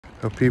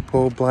Hello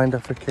people, Blind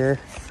Africa.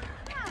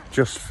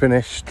 Just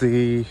finished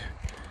the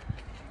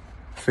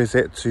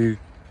visit to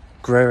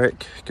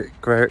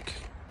Gwrych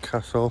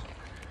Castle,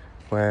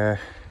 where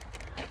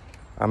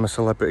I'm a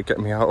Celebrity, Get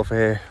Me Out of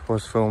Here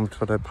was filmed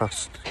for the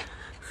past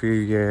few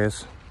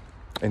years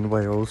in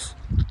Wales.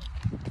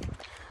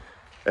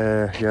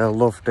 Yeah, I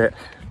loved it.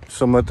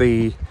 Some of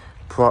the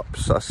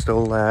props are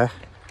still there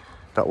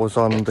that was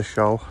on the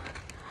show.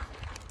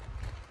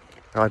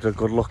 I had a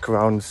good look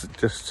around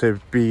just to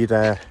be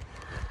there.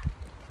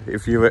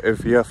 If you're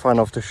a fan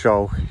of the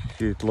show,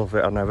 you'd love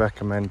it, and I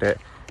recommend it.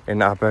 In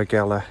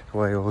Abergele,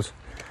 Wales.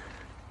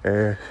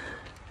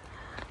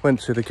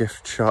 Went to the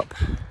gift shop,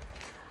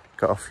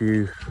 got a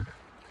few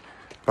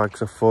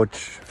bags of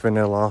fudge,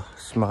 vanilla,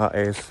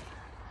 Smarties,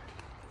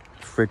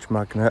 fridge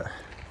magnet,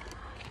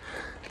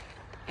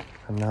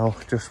 and now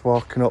just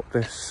walking up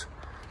this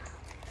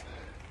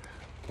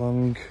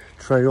long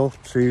trail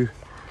to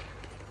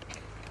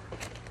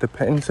the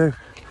petting zoo.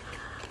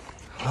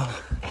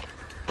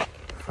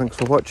 Thanks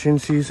for watching,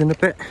 see you in a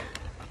bit.